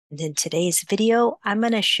In today's video, I'm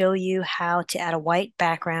going to show you how to add a white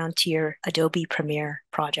background to your Adobe Premiere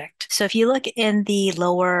project. So if you look in the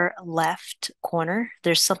lower left corner,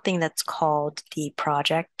 there's something that's called the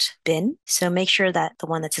project bin. So make sure that the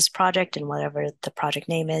one that says project and whatever the project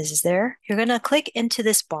name is there. You're going to click into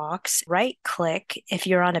this box, right click if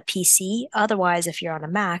you're on a PC. Otherwise, if you're on a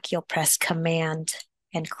Mac, you'll press Command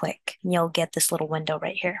and click. And you'll get this little window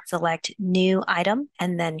right here. Select New Item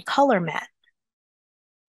and then Color Matte.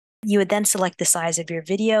 You would then select the size of your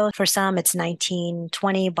video. For some, it's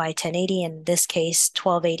 1920 by 1080. In this case,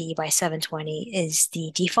 1280 by 720 is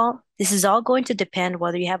the default. This is all going to depend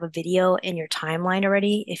whether you have a video in your timeline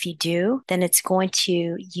already. If you do, then it's going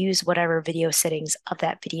to use whatever video settings of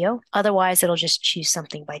that video. Otherwise, it'll just choose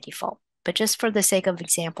something by default. But just for the sake of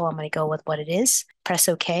example, I'm going to go with what it is. Press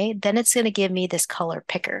OK. Then it's going to give me this color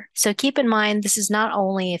picker. So keep in mind, this is not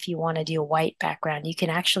only if you want to do a white background, you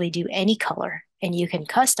can actually do any color. And you can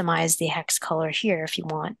customize the hex color here if you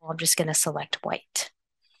want. I'm just going to select white.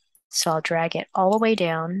 So I'll drag it all the way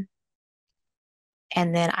down.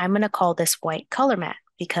 And then I'm going to call this white color matte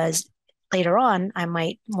because later on, I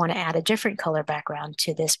might want to add a different color background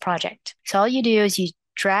to this project. So all you do is you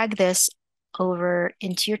drag this over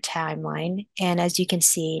into your timeline. And as you can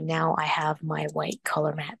see, now I have my white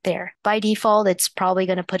color matte there. By default, it's probably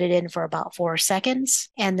going to put it in for about 4 seconds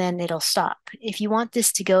and then it'll stop. If you want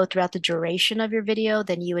this to go throughout the duration of your video,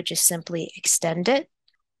 then you would just simply extend it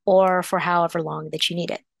or for however long that you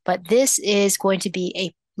need it. But this is going to be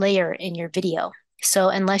a layer in your video. So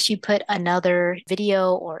unless you put another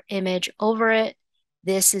video or image over it,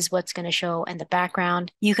 this is what's going to show in the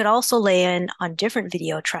background. You could also lay in on different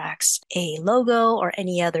video tracks a logo or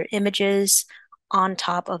any other images on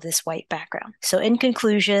top of this white background. So in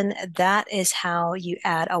conclusion, that is how you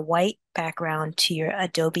add a white background to your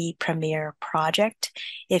Adobe Premiere project.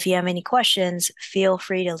 If you have any questions, feel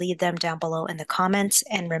free to leave them down below in the comments.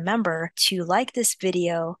 And remember to like this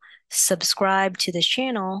video, subscribe to this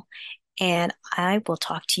channel, and I will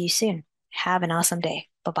talk to you soon. Have an awesome day.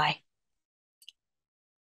 Bye-bye.